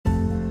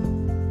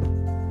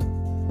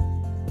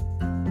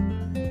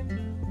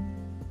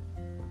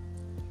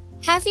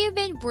Have you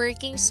been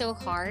working so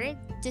hard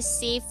to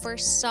save for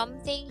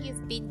something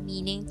you've been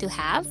meaning to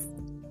have?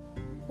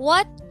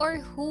 What or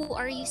who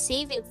are you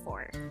saving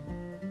for?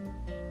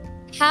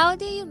 How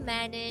do you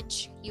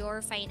manage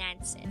your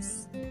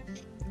finances?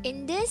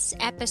 In this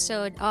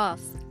episode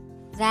of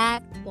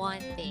That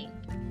One Thing,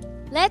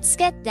 let's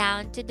get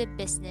down to the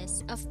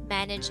business of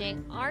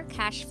managing our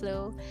cash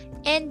flow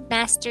and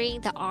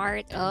mastering the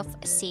art of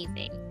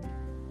saving.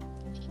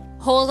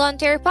 Hold on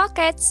to your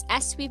pockets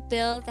as we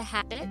build the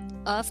habit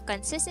of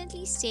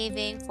consistently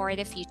saving for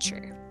the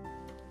future.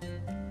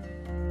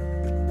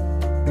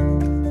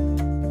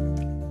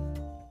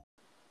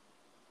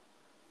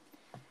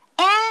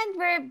 And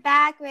we're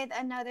back with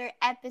another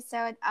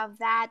episode of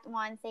That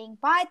One Thing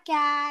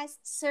podcast.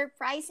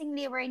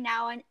 Surprisingly, we're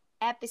now on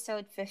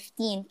episode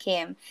 15,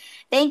 Kim.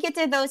 Thank you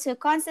to those who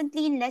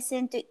constantly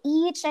listen to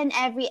each and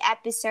every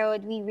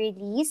episode we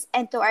release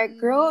and to our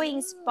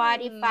growing Mm.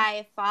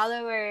 Spotify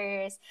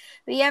followers.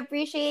 We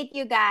appreciate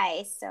you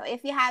guys. So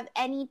if you have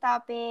any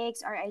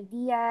topics or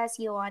ideas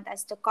you want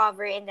us to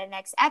cover in the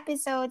next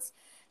episodes,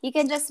 you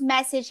can just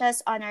message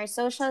us on our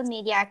social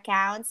media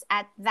accounts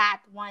at that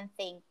one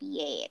thing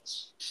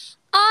ph.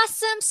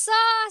 Awesome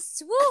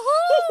sauce!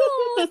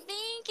 Woohoo!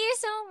 Thank you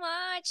so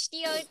much,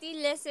 TOT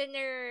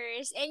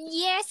listeners. And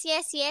yes.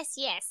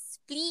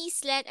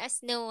 Please let us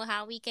know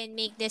how we can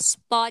make this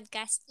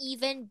podcast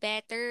even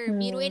better.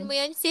 Biruin Hmm. mo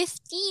yun,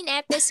 15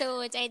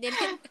 episodes. I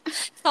didn't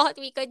thought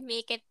we could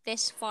make it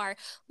this far.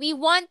 We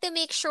want to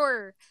make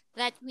sure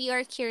that we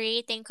are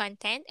curating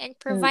content and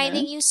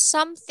providing Mm-hmm. you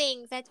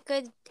something that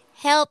could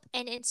help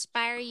and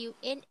inspire you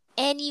in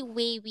any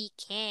way we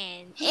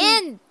can.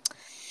 And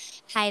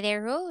hi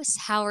there,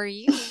 Rose. How are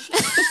you?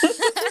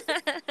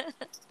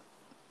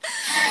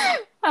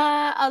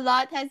 A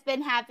lot has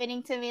been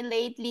happening to me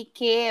lately,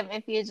 Kim,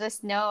 if you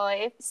just know,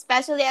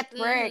 especially at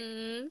work.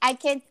 Mm-hmm. I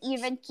can't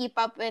even keep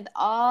up with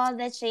all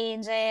the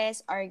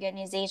changes,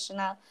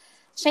 organizational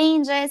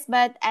changes,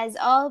 but as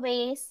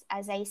always,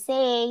 as I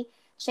say,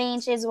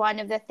 change is one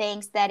of the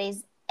things that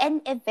is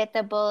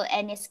inevitable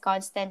and is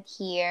constant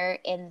here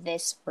in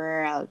this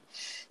world.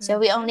 So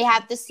we only Mm-hmm.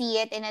 have to see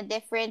it in a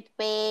different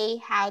way,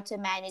 how to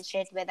manage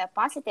it with a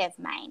positive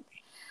mind.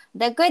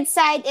 The good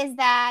side is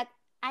that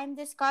I'm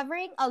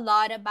discovering a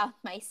lot about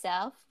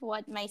myself,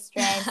 what my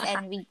strengths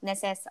and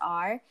weaknesses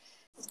are.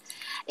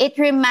 It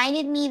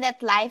reminded me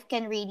that life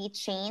can really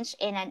change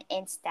in an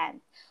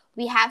instant.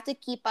 We have to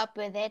keep up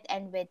with it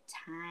and with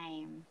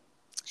time.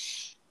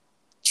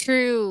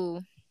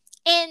 True.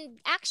 And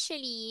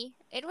actually,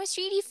 it was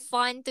really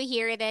fun to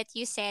hear that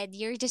you said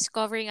you're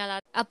discovering a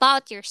lot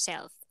about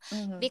yourself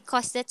Mm-hmm.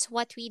 because that's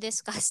what we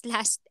discussed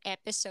last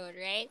episode,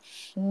 right?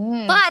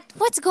 Mm. But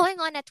what's going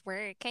on at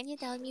work? Can you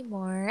tell me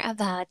more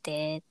about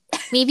it?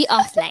 Maybe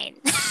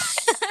offline.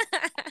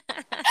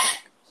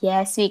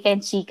 Yes, we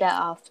can chika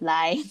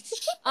offline.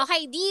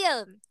 Okay,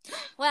 deal.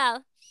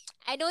 Well,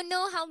 I don't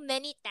know how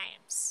many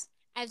times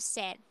I've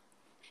said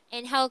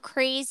and how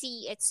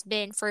crazy it's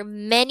been for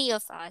many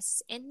of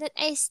us, and that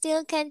I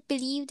still can't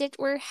believe that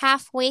we're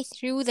halfway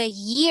through the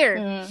year.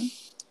 Mm.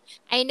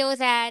 I know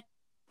that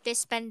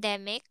this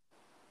pandemic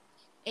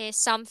is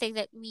something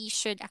that we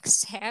should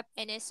accept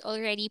and is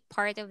already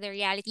part of the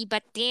reality,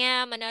 but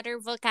damn, another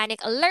volcanic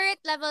alert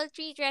level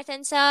 3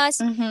 threatens us.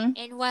 Mm-hmm.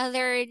 And while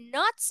there are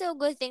not so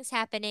good things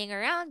happening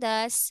around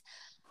us,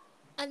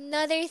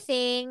 another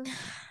thing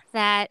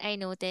that I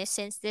noticed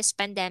since this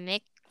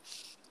pandemic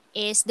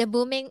is the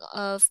booming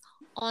of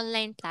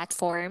online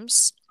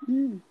platforms.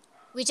 Mm.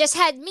 We just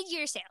had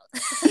mid-year sale.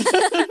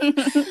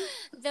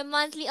 The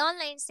monthly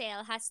online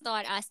sale has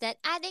taught us that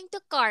adding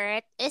to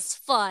cart is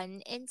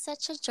fun and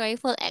such a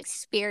joyful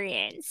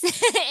experience.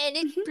 And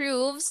it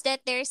proves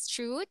that there's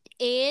truth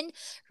in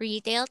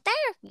retail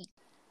therapy.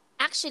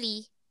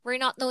 Actually,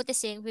 we're not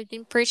noticing we've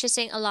been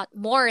purchasing a lot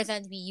more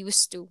than we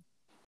used to.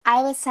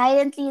 I was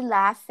silently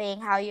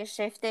laughing how you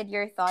shifted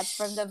your thoughts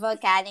from the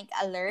volcanic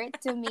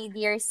alert to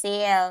mid-year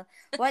sale.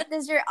 What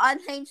does your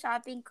online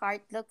shopping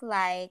cart look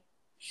like?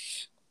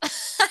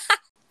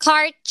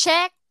 Cart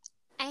check.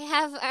 I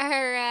have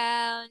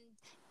around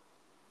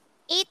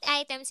 8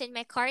 items in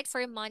my cart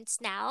for months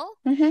now.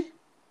 Mm-hmm.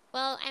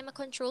 Well, I'm a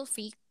control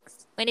freak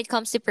when it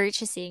comes to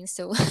purchasing,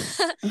 so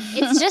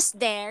it's just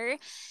there.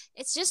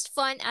 It's just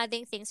fun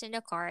adding things in the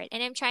cart,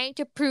 and I'm trying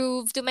to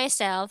prove to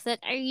myself that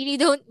I really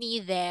don't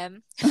need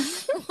them.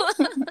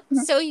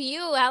 So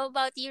how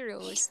about you,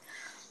 Rose?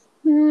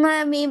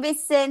 Maybe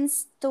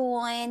since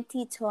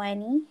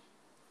 2020,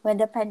 when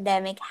the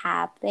pandemic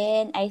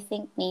happened, I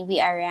think maybe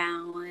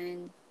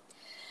around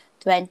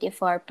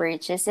 24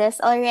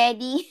 purchases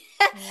already.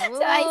 So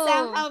I Oh.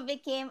 somehow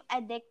became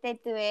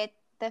addicted to it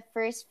the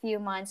first few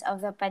months of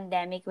the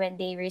pandemic when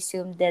they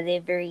resumed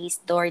deliveries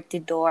door to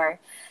door.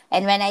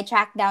 And when I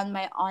tracked down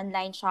my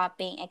online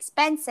shopping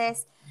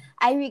expenses,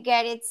 I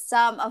regretted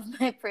some of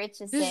my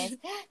purchases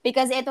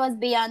because it was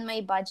beyond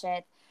my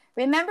budget.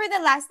 Remember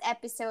the last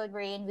episode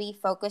wherein we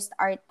focused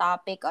our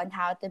topic on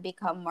how to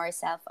become more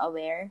self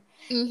aware?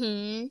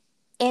 Mm-hmm.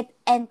 It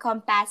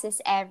encompasses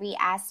every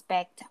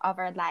aspect of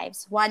our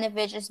lives, one of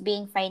which is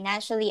being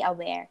financially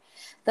aware.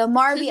 The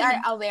more we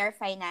are aware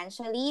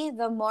financially,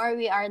 the more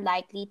we are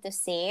likely to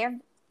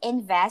save,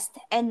 invest,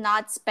 and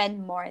not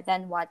spend more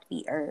than what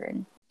we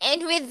earn.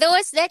 And with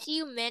those that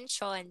you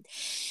mentioned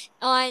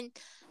on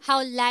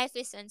how life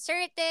is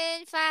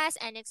uncertain, fast,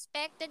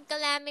 unexpected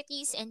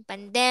calamities, and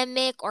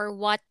pandemic or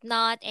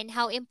whatnot, and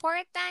how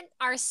important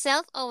our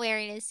self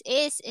awareness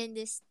is in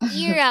this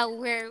era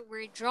where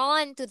we're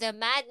drawn to the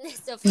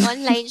madness of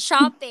online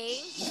shopping.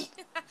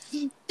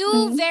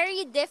 Two Mm.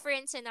 very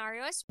different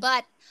scenarios,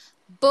 but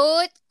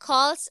both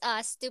calls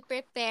us to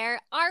prepare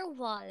our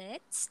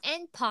wallets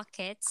and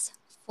pockets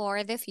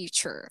for the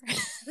future.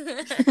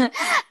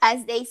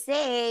 As they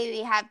say,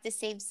 we have to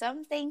save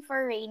something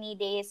for rainy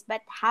days,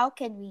 but how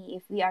can we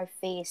if we are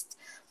faced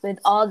with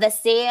all the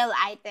sale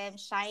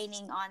items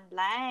shining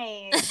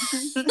online?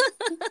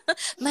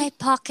 My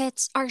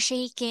pockets are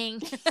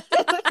shaking.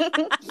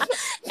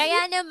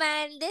 Kaya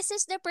naman, this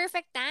is the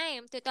perfect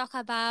time to talk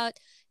about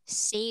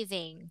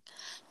saving.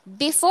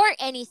 Before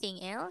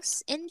anything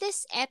else, in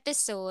this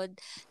episode,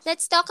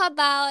 let's talk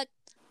about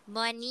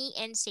money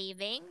and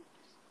saving.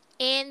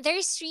 And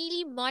there's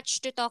really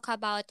much to talk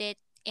about it,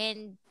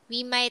 and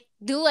we might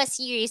do a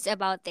series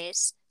about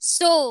this.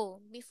 So,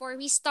 before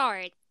we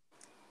start,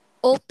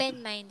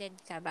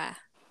 open-minded ka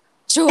ba?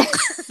 Joke!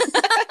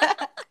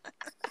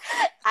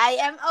 I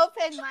am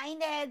open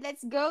minded.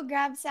 Let's go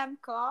grab some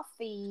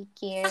coffee,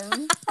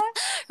 Kim.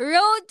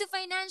 Road to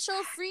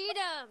financial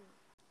freedom!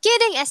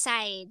 Kidding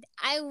aside,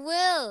 I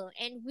will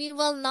and we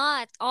will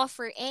not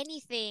offer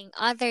anything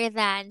other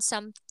than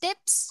some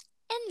tips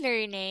and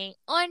learning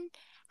on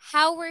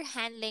how we're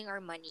handling our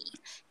money.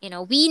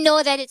 We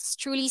know that it's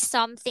truly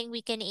something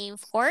we can aim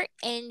for,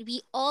 and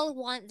we all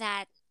want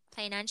that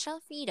financial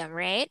freedom,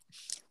 right?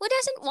 Who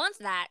doesn't want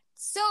that?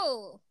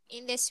 So,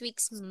 in this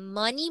week's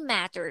Money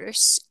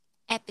Matters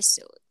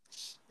episode,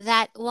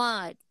 that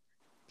one,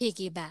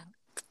 piggy bank.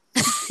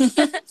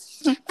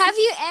 Have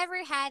you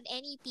ever had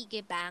any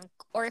piggy bank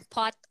or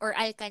pot or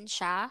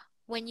alcansya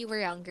when you were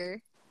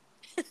younger?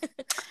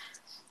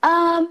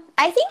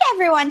 I think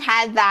everyone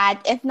had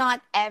that. If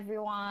not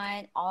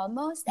everyone,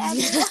 almost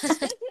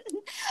everyone.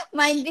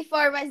 Mine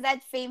before was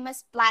that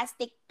famous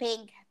plastic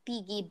pink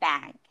piggy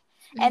bank.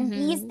 And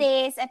these Mm-hmm.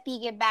 days, a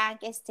piggy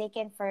bank is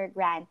taken for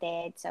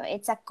granted. So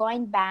it's a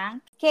coin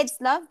bank. Kids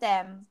love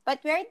them. But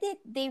where did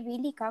they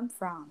really come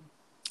from?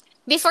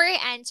 Before I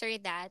answer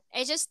that,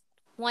 I just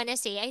want to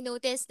say I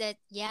noticed that,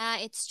 yeah,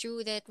 it's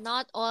true that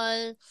not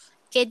all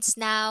kids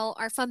now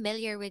are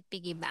familiar with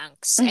piggy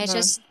banks.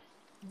 Mm-hmm.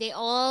 They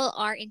all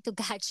are into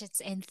gadgets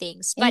and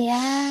things. But,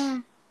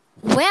 Yeah.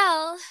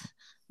 well,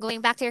 going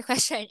back to your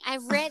question,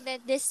 I've read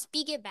that these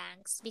piggy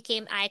banks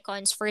became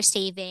icons for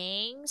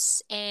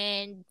savings,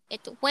 and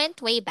it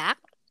went way back.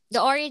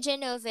 The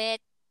origin of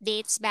it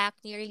dates back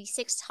nearly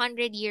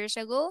 600 years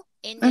ago,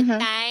 in the Mm-hmm.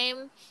 time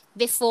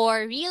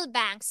before real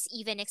banks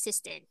even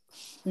existed.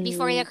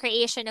 Before the Mm.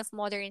 creation of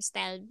modern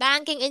style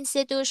banking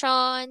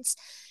institutions,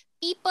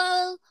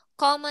 people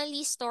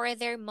commonly store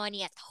their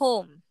money at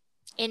home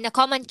in the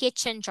common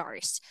kitchen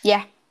jars.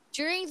 Yeah.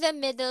 During the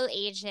Middle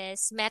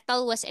Ages,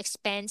 metal was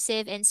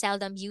expensive and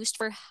seldom used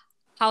for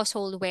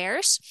household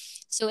wares.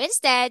 So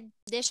instead,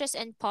 dishes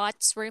and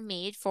pots were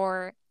made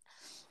for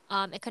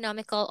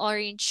economical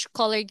orange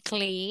colored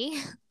clay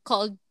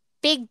called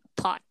pig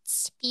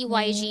pots,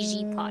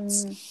 PYGG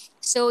pots. Mm.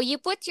 So you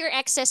put your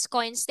excess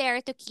coins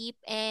there to keep,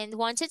 and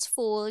once it's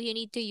full, you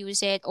need to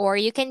use it, or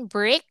you can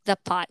break the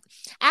pot.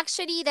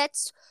 Actually,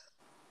 that's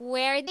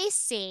where they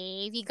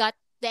say we got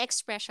the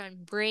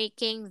expression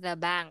breaking the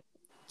bank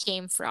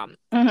came from.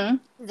 Mm-hmm.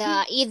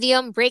 The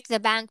idiom break the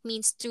bank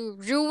means to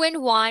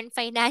ruin one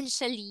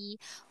financially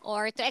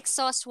or to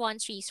exhaust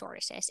one's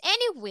resources.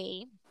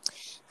 Anyway,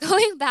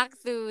 going back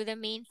to the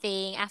main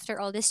thing after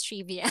all this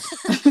trivia,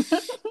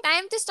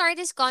 time to start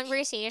this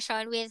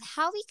conversation with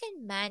how we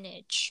can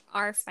manage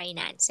our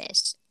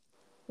finances.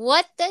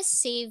 What does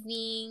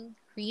saving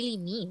really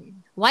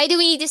mean? Why do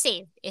we need to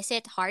save? Is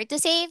it hard to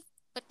save?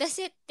 What does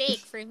it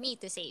take for me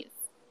to save?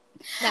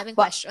 Daming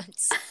What?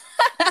 questions.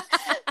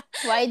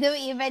 Why do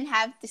we even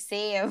have to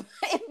save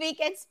if we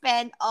can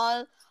spend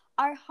all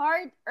our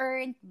hard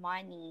earned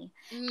money?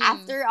 Mm.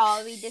 After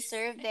all, we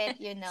deserved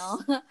it.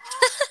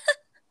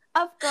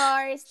 Of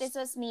course, this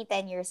was me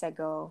 10 years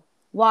ago.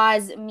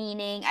 Was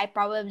meaning I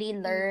probably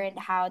learned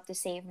Mm. how to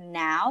save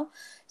now.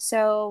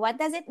 So, what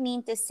does it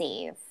mean to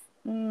save?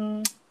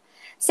 Mm,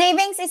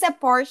 Savings is a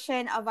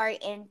portion of our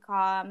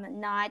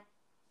income not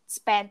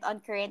spent on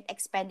current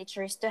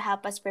expenditures to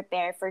help us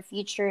prepare for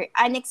future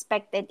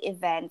unexpected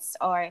events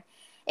or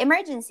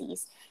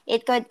emergencies.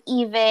 It could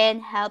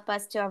even help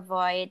us to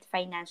avoid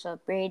financial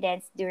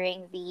burdens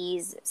during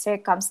these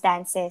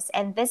circumstances,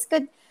 and this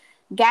could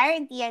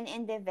guarantee an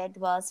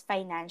individual's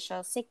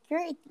financial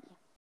security.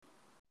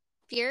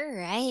 You're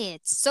right.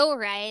 So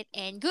right.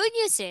 And good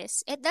news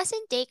is, it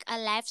doesn't take a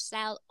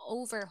lifestyle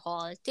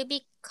overhaul to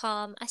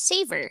become a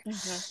saver.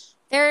 Mm-hmm.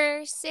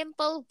 There are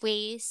simple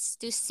ways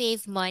to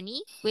save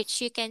money, which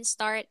you can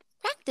start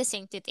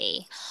practicing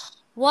today.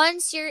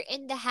 Once you're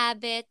in the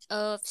habit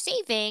of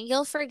saving,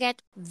 you'll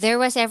forget there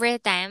was ever a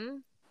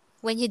time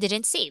when you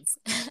didn't save.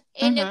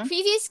 In the Mm-hmm.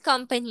 previous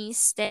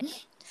companies that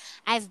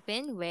I've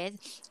been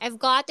with, I've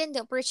gotten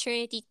the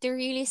opportunity to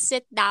really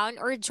sit down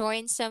or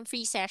join some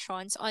free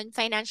sessions on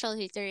financial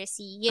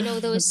literacy. You know,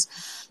 those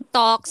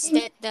talks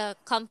that the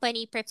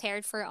company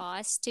prepared for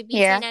us to be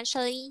Yeah.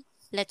 financially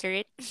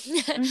literate.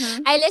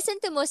 Mm-hmm. I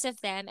listened to most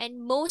of them, and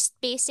most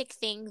basic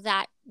thing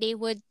that they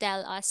would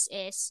tell us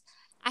is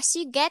as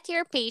you get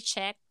your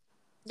paycheck,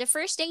 the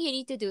first thing you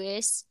need to do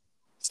is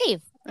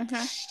save.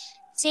 Mm-hmm.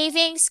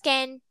 Savings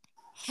can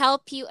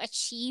help you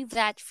achieve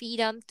that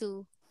freedom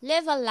to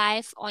live a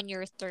life on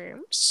your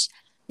terms,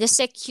 the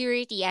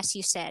security, as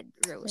you said,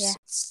 Yeah. Rose.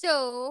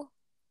 So,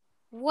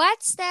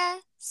 what's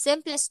the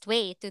simplest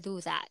way to do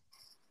that?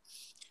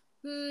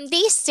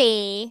 They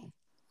say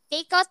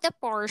take out the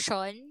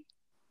portion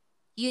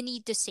you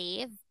need to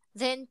save,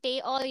 then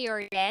pay all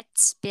your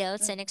debts,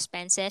 bills, and Mm-hmm.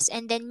 expenses,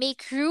 and then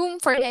make room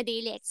for the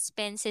daily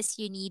expenses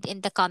you need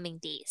in the coming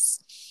days.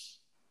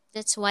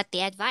 That's what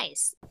they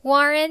advise.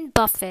 Warren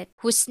Buffett,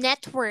 whose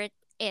net worth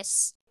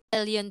is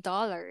 $1 billion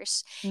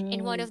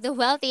and one Mm. of the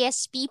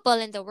wealthiest people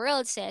in the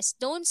world, says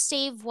don't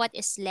save what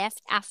is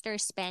left after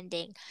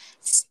spending.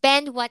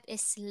 Spend what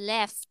is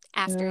left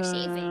after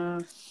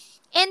saving. Mm.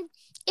 And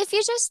if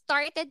you just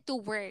started to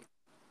work,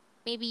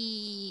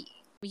 maybe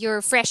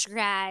you're a fresh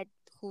grad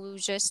who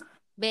just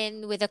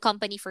been with the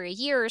company for a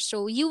year or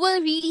so, you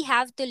will really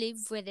have to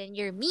live within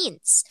your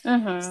means.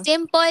 Mm-hmm.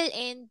 Simple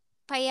and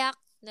payak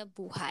na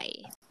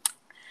buhay.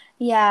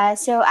 Yeah,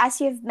 so as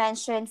you've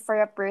mentioned,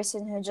 for a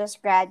person who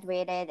just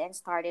graduated and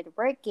started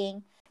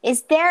working,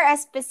 is there a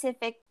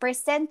specific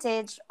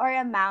percentage or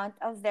amount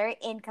of their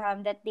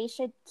income that they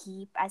should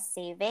keep as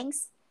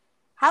savings?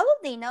 How will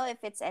they know if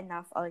it's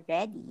enough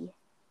already?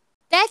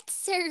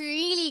 That's a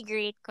really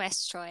great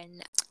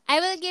question. I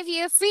will give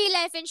you a free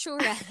life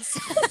insurance.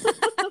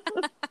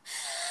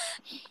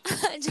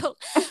 Joke.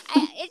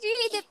 It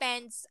really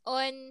depends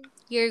on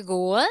your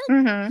goal.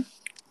 Mm-hmm.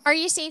 Are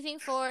you saving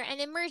for an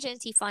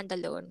emergency fund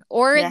alone?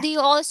 Or Yeah. do you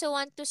also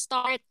want to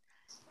start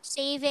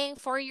saving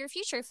for your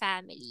future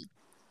family?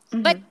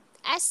 But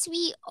Mm-hmm. as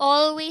we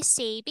always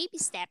say, baby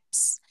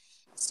steps.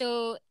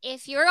 So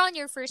if you're on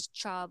your first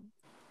job,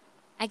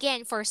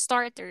 again, for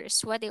starters,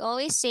 what they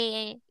always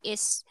say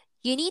is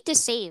you need to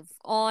save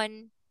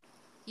on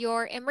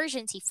your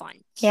emergency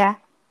fund. Yeah.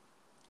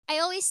 I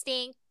always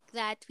think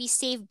that we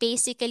save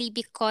basically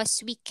because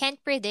we can't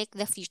predict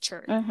the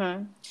future.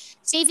 Mm-hmm.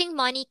 Saving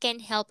money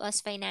can help us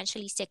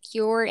financially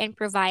secure and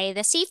provide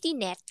a safety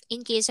net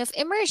in case of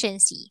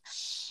emergency.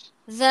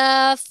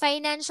 The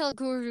financial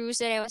gurus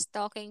that I was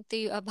talking to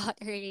you about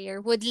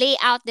earlier would lay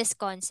out this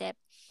concept.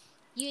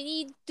 You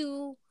need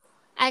to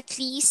at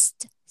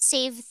least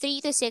save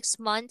 3 to 6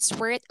 months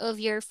worth of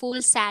your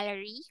full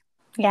salary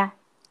Yeah.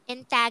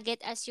 and tag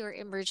it as your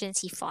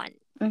emergency fund.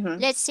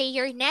 Mm-hmm. Let's say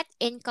your net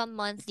income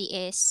monthly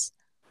is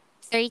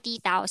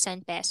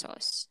 30,000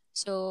 pesos.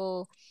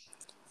 So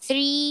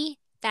 3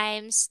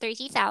 times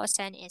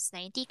 30,000 is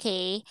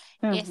 90K.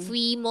 If Mm-hmm.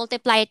 we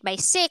multiply it by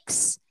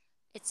 6,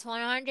 it's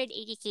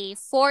 180K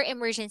for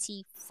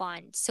emergency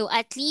fund. So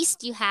at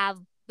least you have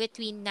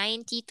between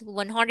 90 to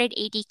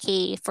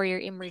 180K for your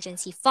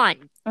emergency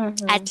fund.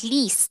 Mm-hmm. At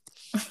least.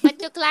 But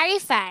to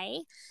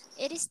clarify,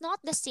 it is not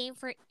the same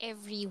for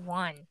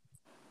everyone.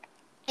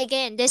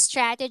 Again, this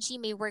strategy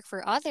may work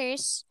for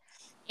others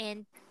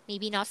and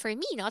maybe not for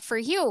me, not for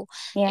you.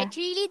 Yeah. It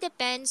really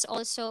depends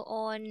also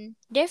on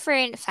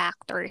different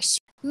factors.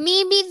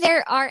 Maybe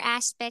there are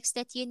aspects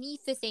that you need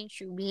to think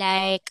through,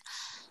 like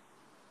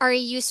are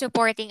you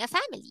supporting a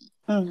family?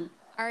 Mm-hmm.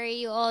 Are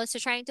you also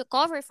trying to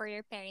cover for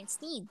your parents'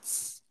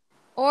 needs?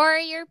 Or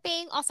you're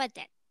paying off a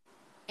debt?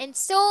 And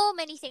so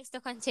many things to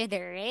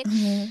consider, right?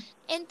 Mm-hmm.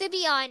 And to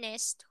be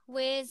honest,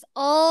 with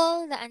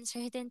all the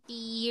uncertainty,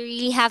 you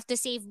really have to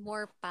save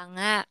more pa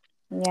nga.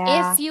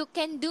 Yeah. If you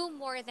can do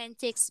more than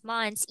 6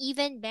 months,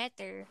 even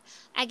better.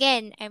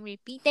 Again, I'm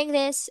repeating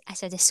this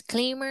as a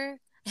disclaimer.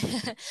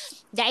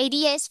 The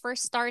idea is for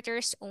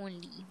starters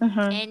only.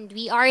 Mm-hmm. And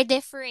we are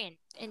different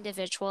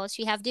individuals.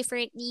 We have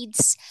different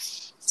needs.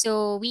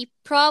 So we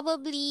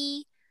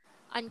probably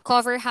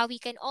uncover how we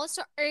can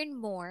also earn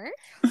more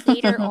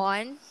later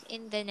on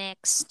in the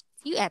next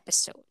few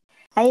episodes.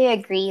 I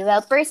agree.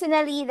 Well,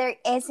 personally, there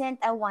isn't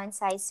a one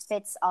size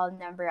fits all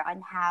number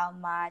on how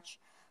much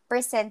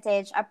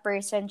percentage a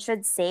person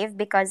should save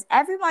because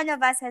every one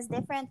of us has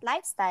different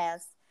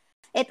lifestyles.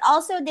 It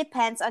also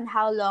depends on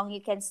how long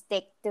you can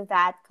stick to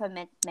that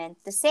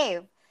commitment to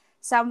save.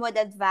 Some would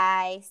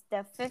advise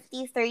the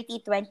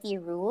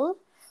 50-30-20 rule,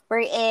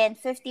 wherein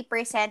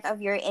 50%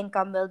 of your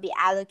income will be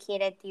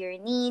allocated to your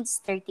needs,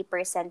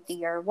 30% to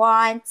your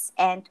wants,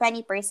 and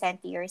 20%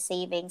 to your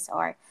savings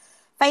or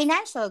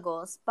financial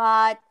goals.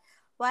 But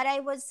what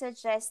I would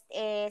suggest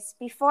is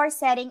before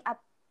setting a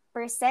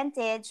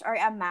percentage or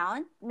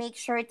amount, make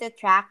sure to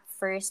track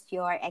first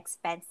your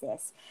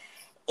expenses.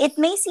 It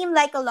may seem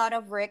like a lot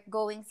of work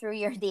going through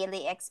your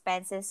daily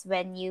expenses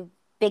when you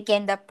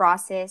begin the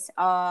process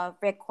of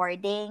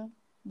recording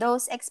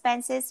those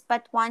expenses,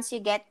 but once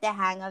you get the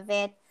hang of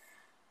it,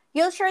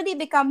 you'll surely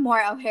become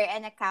more aware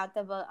and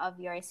accountable of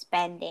your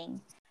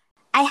spending.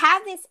 I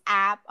have this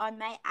app on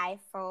my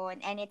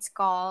iPhone and it's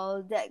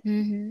called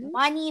Mm-hmm.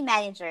 Money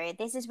Manager.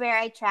 This is where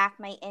I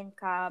track my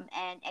income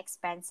and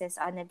expenses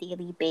on a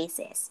daily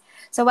basis.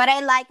 So, what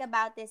I like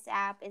about this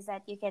app is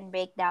that you can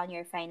break down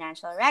your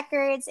financial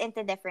records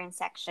into different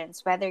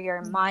sections, whether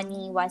your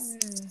money was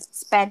Mm.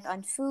 spent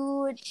on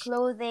food,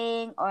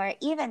 clothing, or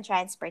even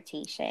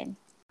transportation.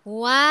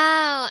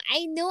 Wow.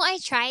 I know I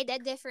tried a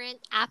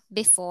different app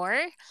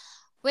before,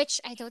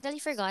 which I totally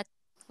forgot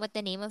what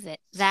the name of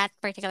it, that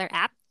particular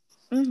app.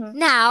 Mm-hmm.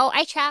 Now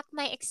I track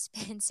my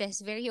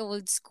expenses very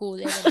old school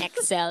in an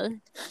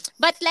Excel.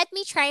 But let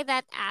me try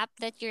that app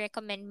that you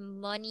recommend,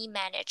 Money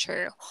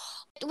Manager.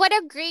 What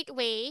a great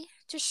way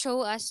to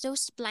show us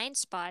those blind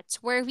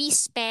spots where we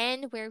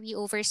spend, where we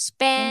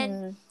overspend,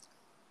 Mm-hmm.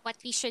 what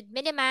we should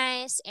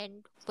minimize,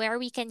 and where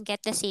we can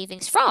get the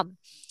savings from.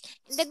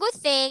 And the good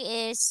thing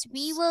is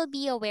we will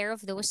be aware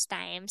of those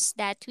times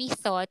that we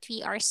thought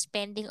we are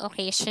spending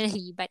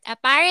occasionally, but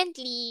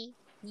apparently,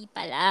 di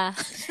pala.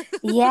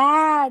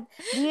 Yeah.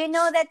 Do you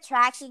know that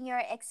tracking your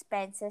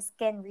expenses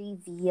can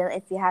reveal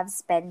if you have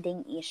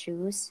spending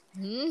issues?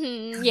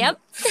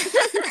 Yep.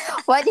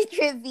 What it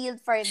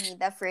revealed for me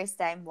the first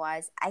time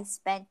was I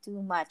spent too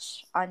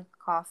much on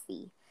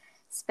coffee,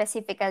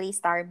 specifically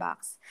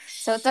Starbucks.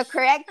 So to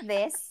correct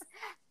this,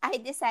 I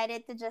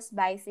decided to just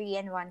buy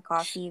 3-in-1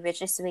 coffee,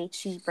 which is way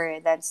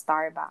cheaper than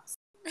Starbucks.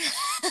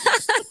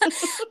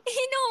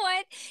 You know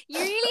what? You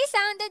really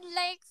sounded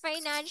like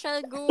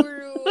financial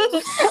guru.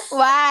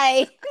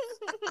 Why?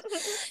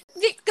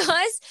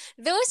 Because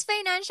those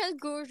financial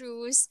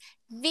gurus,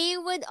 they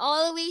would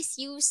always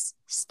use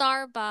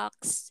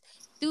Starbucks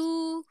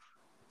to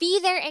be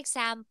their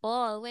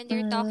example when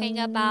they're talking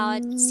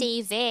about Mm.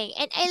 saving.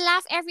 And I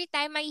laugh every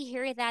time I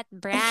hear that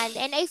brand.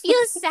 And I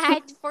feel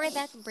sad for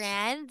that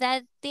brand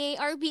that they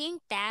are being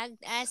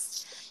tagged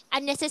as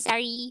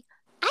unnecessary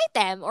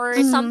item or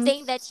Mm.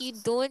 something that you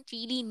don't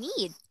really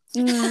need.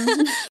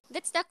 Mm.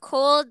 That's the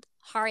cold,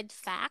 hard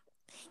fact.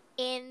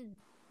 And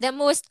the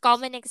most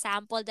common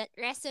example that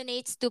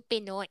resonates to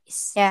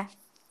Pinoys. Yeah.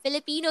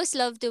 Filipinos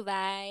love to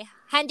buy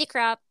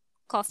handicraft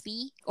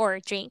coffee or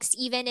drinks,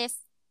 even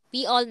if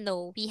we all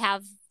know we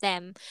have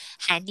them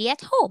handy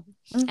at home.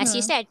 As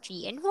you Mm-hmm. said,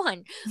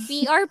 3-in-1.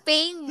 We are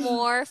paying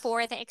more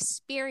for the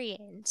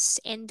experience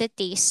and the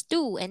taste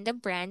too, and the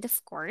brand, of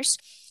course.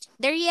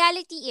 The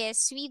reality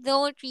is, we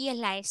don't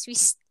realize we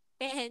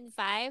spend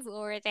 5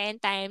 or 10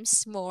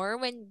 times more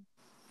when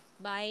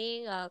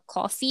buying a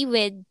coffee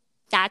with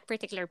that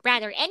particular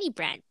brand or any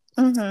brand.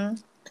 Mm-hmm.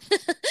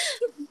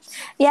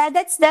 Yeah,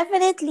 that's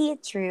definitely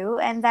true.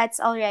 And that's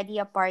already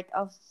a part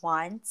of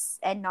wants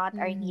and not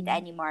our need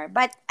Mm-hmm. anymore.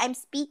 But I'm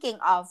speaking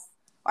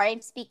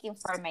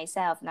for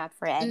myself, not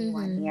for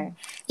anyone Mm-hmm. here.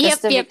 Yep,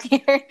 Just to be yep.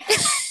 clear.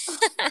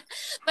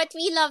 But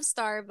we love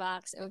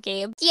Starbucks,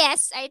 okay?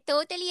 Yes, I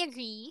totally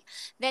agree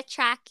that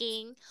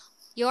tracking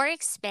your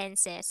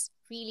expenses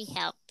really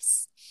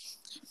helps.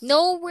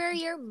 Know where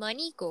your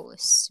money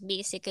goes,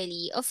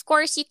 basically. Of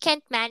course, you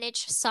can't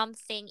manage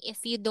something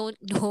if you don't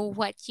know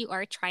what you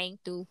are trying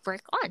to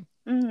work on.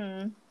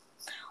 Mm-hmm.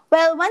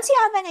 Well, once you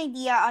have an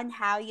idea on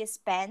how you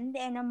spend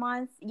in a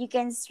month, you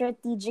can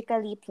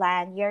strategically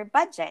plan your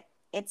budget.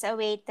 It's a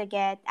way to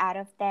get out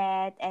of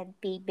debt and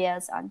pay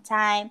bills on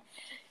time.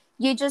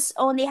 You just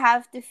only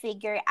have to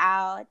figure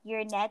out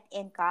your net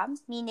income,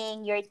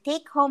 meaning your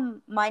take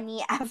home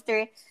money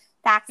after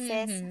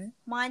taxes, Mm-hmm.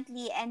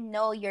 monthly, and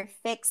know your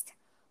fixed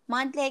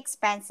monthly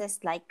expenses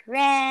like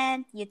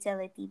rent,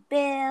 utility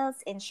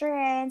bills,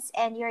 insurance,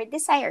 and your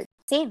desired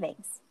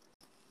savings.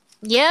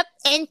 Yep.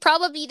 And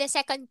probably the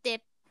second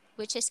tip,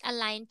 which is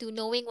aligned to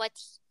knowing what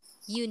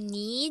you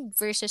need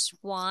versus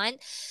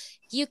want,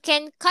 you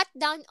can cut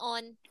down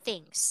on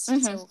things.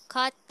 Mm-hmm. So,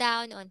 cut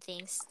down on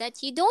things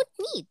that you don't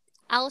need.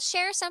 I'll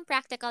share some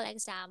practical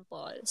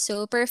examples.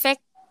 So,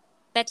 perfect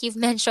that you've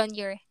mentioned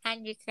your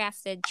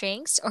handcrafted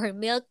drinks or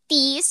milk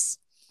teas.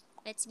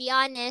 Let's be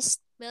honest,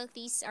 milk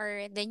teas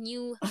are the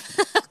new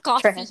Trend.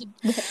 coffee.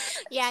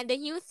 Yeah, the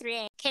new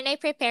trend. Can I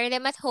prepare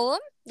them at home?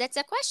 That's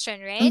a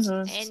question, right?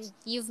 Mm-hmm. And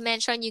you've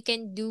mentioned you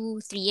can do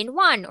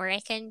 3-in-1, or I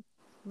can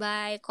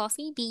buy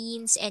coffee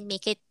beans and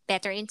make it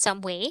better in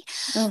some way.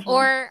 Mm-hmm.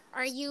 Or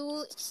are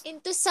you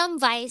into some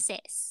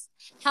vices?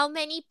 How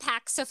many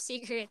packs of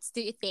cigarettes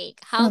do you take?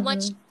 How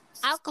much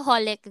Mm-hmm.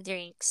 alcoholic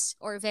drinks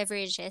or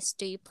beverages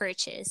do you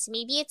purchase?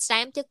 Maybe it's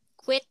time to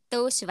quit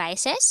those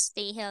vices,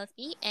 stay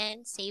healthy,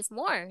 and save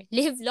more,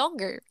 live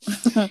longer.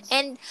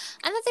 And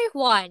another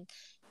one,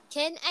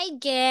 can I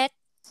get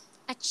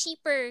a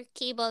cheaper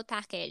cable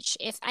package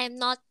if I'm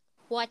not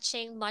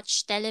watching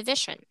much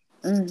television?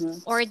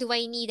 Mm-hmm. Or do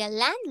I need a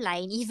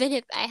landline even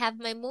if I have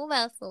my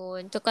mobile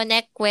phone to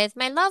connect with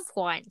my loved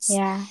ones?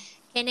 Yeah.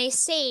 Can I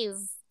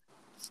save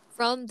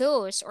from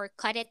those or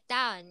cut it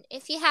down?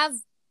 If you have,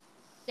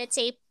 let's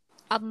say,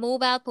 a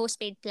mobile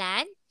postpaid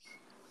plan,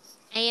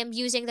 I am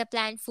using the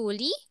plan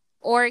fully.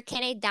 Or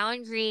can I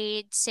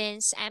downgrade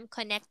since I'm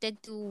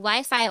connected to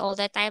Wi Fi all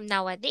the time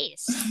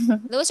nowadays?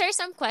 Those are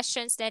some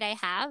questions that I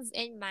have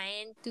in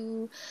mind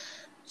to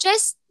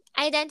just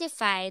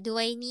identify, do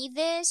I need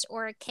this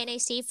or can I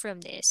save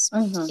from this?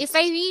 Mm-hmm. If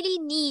I really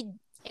need,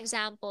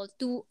 example,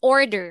 to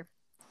order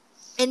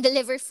and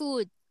deliver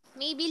food,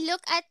 maybe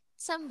look at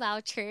some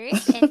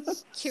vouchers and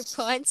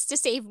coupons to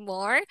save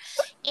more.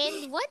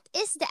 And what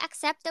is the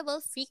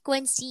acceptable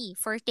frequency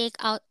for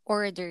takeout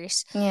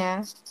orders?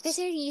 Yeah.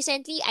 Kasi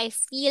recently, I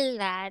feel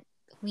that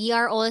we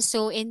are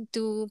also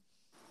into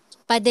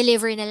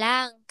pa-deliver na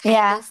lang kind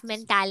Yeah. of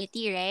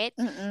mentality, right?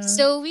 Mm-mm.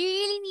 So we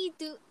really need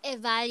to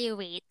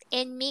evaluate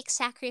and make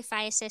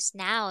sacrifices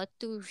now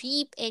to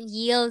reap and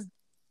yield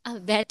a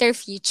better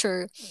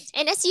future.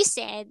 And as you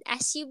said,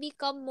 as you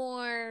become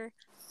more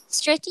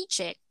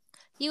strategic,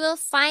 you will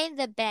find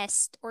the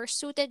best or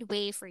suited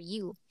way for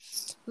you.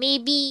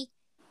 Maybe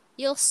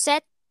you'll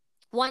set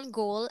one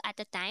goal at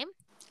a time.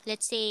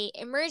 Let's say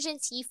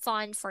emergency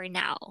fund for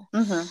now.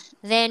 Mm-hmm.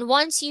 Then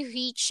once you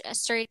reach a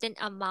certain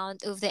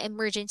amount of the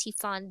emergency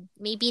fund,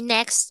 maybe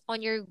next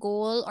on your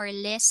goal or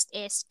list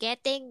is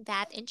getting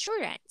that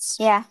insurance.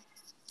 Yeah.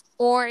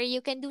 Or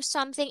you can do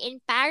something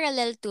in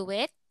parallel to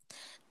it.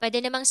 Pwede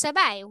namang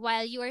sabay.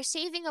 While you are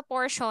saving a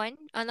portion,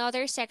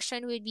 another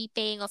section would be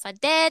paying off a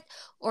debt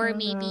or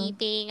maybe Mm-hmm.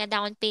 paying a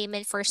down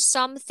payment for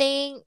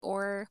something,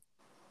 or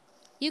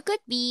you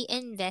could be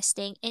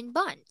investing in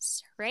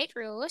bonds. Right,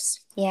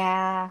 Rose?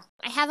 Yeah.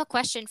 I have a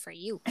question for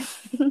you.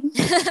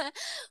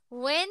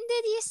 When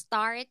did you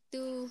start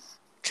to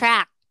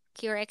track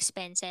your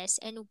expenses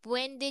and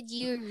when did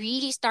you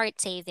really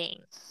start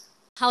saving?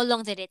 How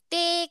long did it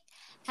take?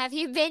 Have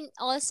you been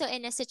also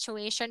in a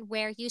situation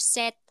where you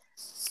set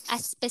a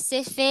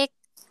specific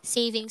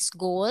savings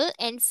goal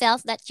and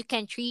felt that you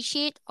can't reach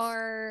it,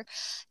 or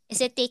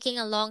is it taking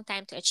a long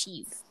time to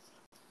achieve?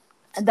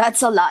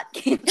 That's a lot.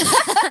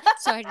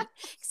 Sorry,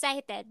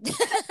 excited.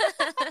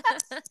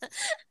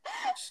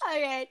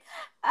 All right.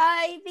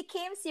 I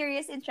became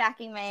serious in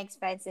tracking my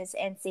expenses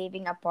and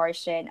saving a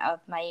portion of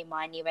my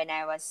money when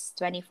I was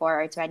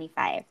 24 or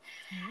 25.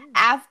 Mm.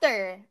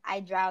 After I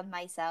drowned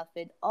myself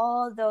with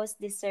all those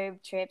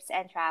deserved trips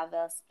and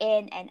travels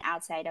in and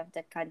outside of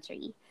the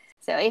country.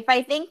 So if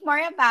I think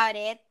more about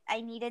it,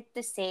 I needed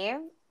to save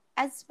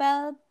as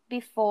well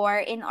before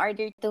in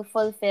order to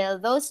fulfill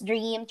those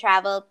dream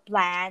travel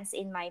plans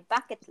in my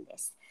bucket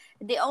list.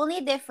 The only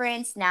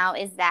difference now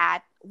is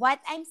that what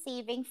I'm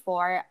saving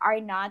for are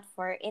not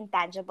for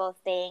intangible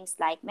things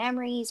like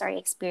memories or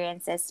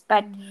experiences,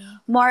 but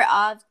Mm-hmm. more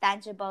of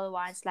tangible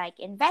ones like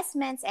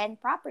investments and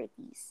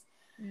properties.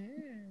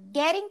 Mm.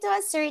 Getting to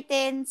a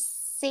certain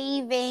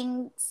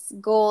savings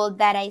goal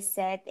that I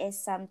set is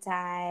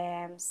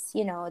sometimes,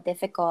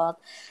 difficult,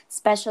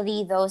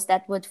 especially those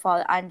that would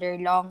fall under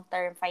long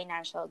term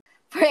financial.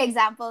 For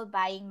example,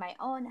 buying my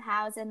own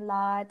house and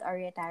lot or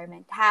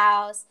retirement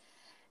house.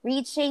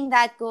 Reaching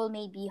that goal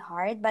may be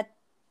hard, but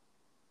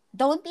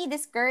don't be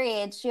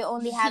discouraged. You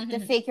only have to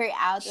figure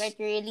out what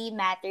really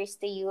matters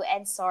to you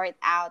and sort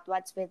out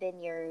what's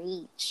within your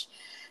reach.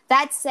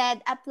 That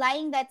said,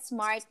 applying that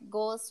SMART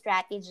goal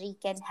strategy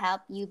can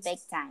help you big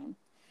time.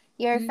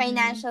 Your Mm-hmm.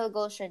 financial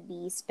goal should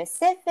be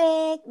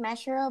specific,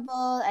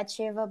 measurable,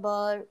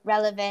 achievable,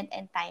 relevant,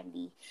 and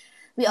timely.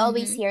 We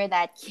always Mm-hmm. hear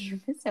that,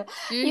 Kim. So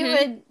you Mm-hmm.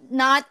 would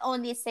not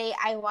only say,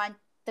 I want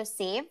to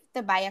save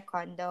to buy a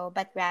condo,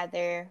 but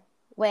rather,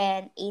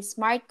 when a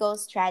SMART goal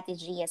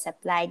strategy is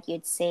applied,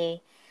 you'd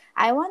say,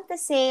 I want to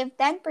save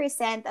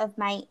 10% of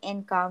my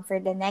income for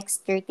the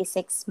next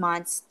 36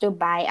 months to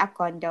buy a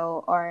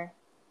condo or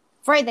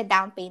for the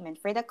down payment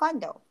for the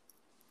condo.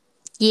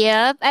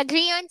 Yep.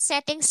 Agree on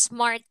setting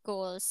smart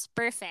goals.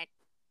 Perfect.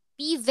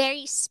 Be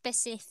very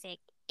specific.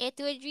 It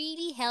would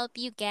really help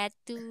you get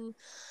to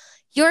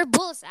your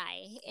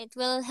bullseye. It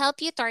will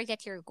help you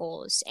target your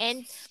goals.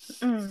 And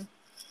Mm.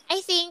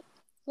 I think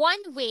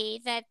one way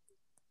that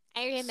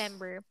I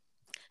remember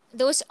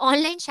those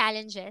online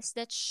challenges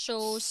that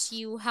shows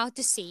you how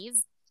to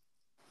save.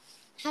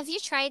 Have you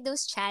tried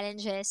those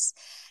challenges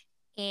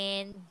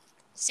and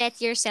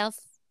set yourself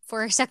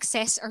for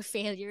success or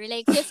failure?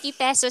 Like 50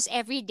 pesos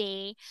every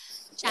day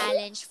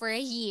challenge for a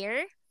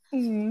year.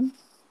 Mm.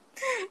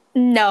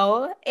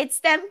 No, it's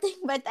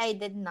tempting, but I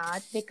did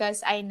not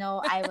because I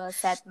know I will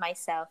set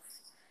myself,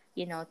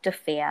 to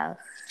fail.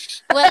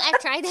 Well, I've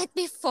tried that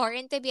before,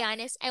 and to be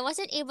honest, I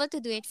wasn't able to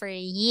do it for a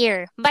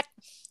year. But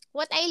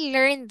what I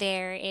learned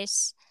there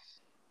is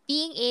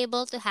being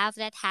able to have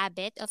that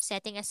habit of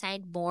setting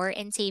aside more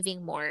and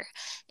saving more.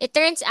 It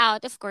turns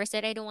out, of course,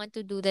 that I don't want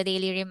to do the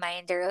daily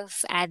reminder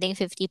of adding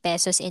 50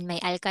 pesos in my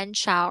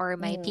Alcansha or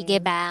my piggy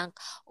Mm. bank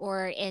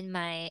or in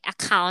my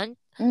account.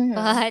 Mm-hmm.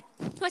 But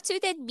what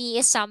suited me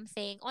is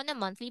something on a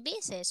monthly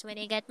basis. When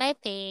I get my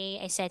pay,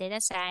 I set it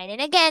aside.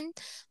 And again,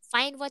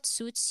 find what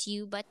suits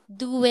you, but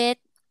do it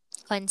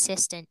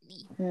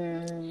consistently.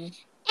 Mm.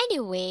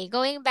 Anyway,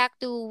 going back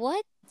to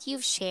what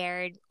you've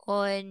shared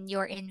on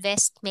your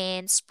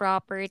investments,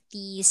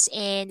 properties,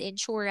 and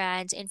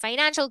insurance and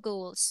financial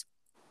goals.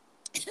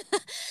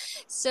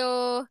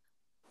 So,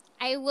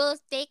 I will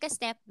take a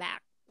step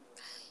back.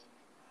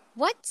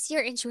 What's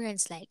your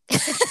insurance like?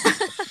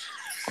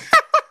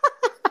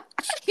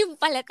 Yung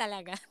pala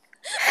talaga.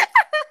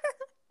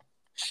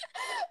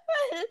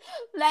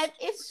 Life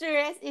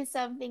insurance is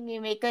something we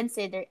may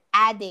consider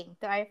adding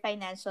to our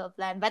financial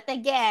plan. But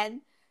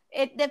again,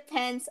 it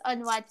depends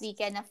on what we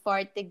can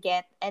afford to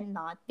get and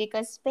not,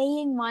 because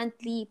paying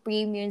monthly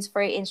premiums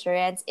for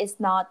insurance is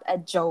not a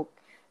joke,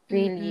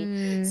 really.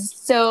 Mm-mm.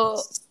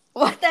 So,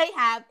 what I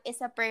have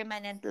is a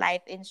permanent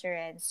life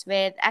insurance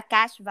with a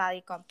cash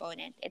value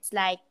component. It's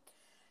like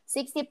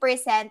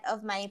 60%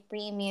 of my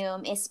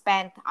premium is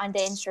spent on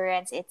the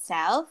insurance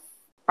itself,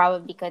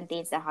 probably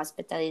contains the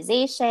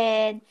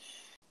hospitalization,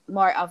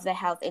 more of the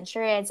health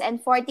insurance,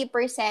 and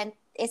 40%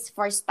 is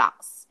for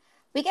stocks.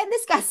 We can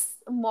discuss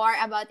more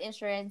about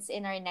insurance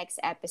in our next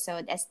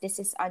episode, as this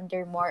is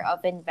under more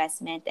of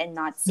investment and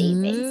not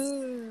savings.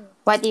 Mm.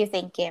 What do you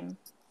think, Kim?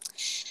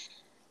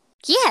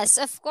 Yes,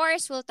 of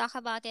course, we'll talk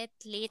about it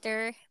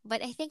later.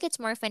 But I think it's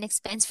more of an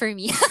expense for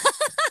me.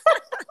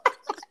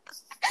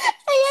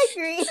 I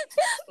agree.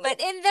 But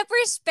in the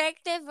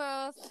perspective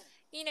of,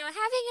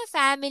 having a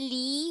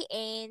family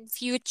and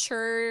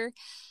future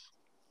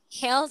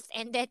health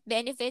and that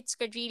benefits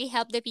could really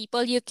help the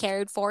people you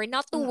cared for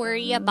not to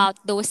worry Mm-mm. about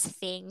those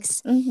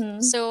things. Mm-hmm.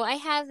 So I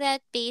have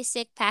that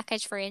basic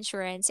package for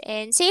insurance.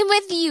 And same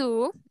with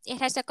you. It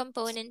has a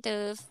component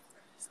of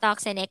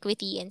stocks and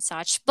equity and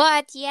such.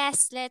 But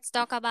yes, let's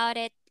talk about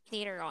it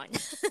later on.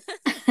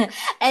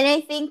 And I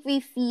think we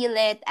feel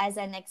it as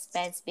an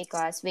expense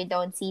because we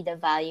don't see the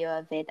value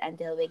of it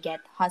until we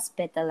get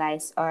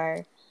hospitalized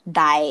or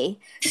die.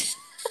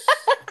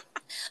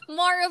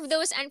 More of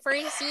those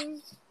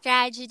unforeseen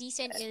tragedies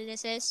and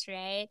illnesses,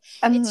 right?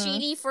 It's Mm-hmm.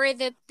 really for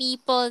the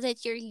people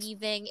that you're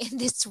leaving in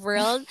this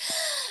world.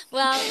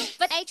 Well,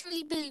 but I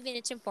truly believe in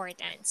its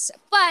importance.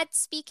 But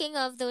speaking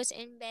of those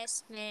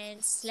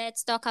investments,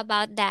 let's talk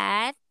about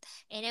that.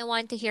 And I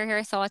want to hear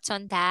your thoughts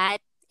on that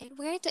and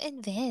where to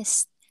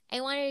invest. I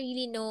want to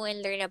really know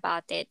and learn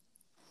about it.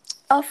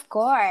 Of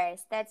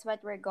course, that's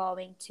what we're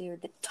going to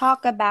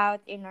talk about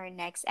in our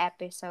next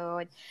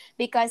episode,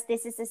 because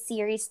this is a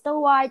series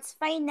towards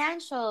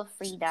financial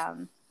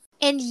freedom.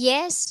 And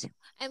yes,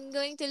 I'm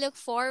going to look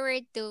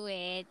forward to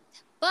it.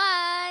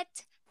 But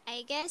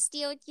I guess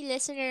the OT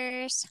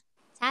listeners,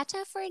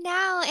 tata for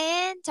now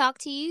and talk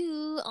to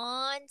you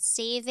on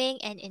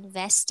saving and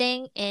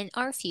investing in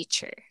our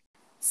future.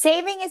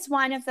 Saving is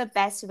one of the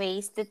best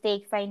ways to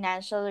take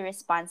financial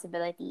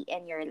responsibility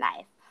in your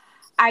life.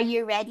 Are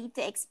you ready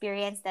to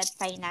experience that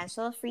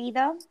financial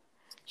freedom?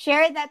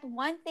 Share that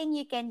one thing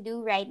you can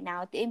do right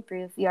now to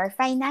improve your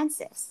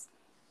finances.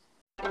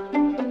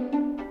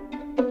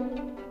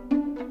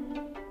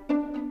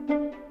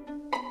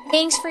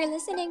 Thanks for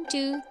listening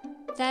to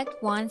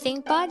That One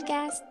Thing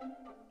podcast.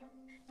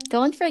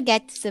 Don't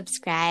forget to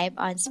subscribe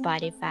on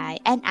Spotify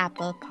and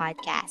Apple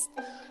Podcast.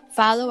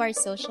 Follow our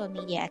social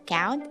media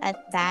account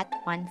at That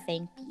One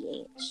Thing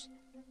PH.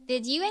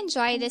 Did you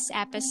enjoy this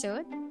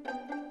episode?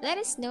 Let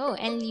us know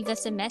and leave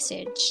us a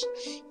message.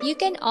 You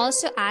can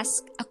also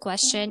ask a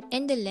question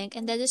in the link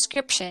in the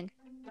description.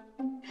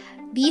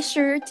 Be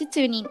sure to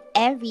tune in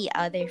every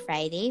other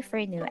Friday for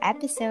new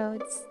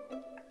episodes.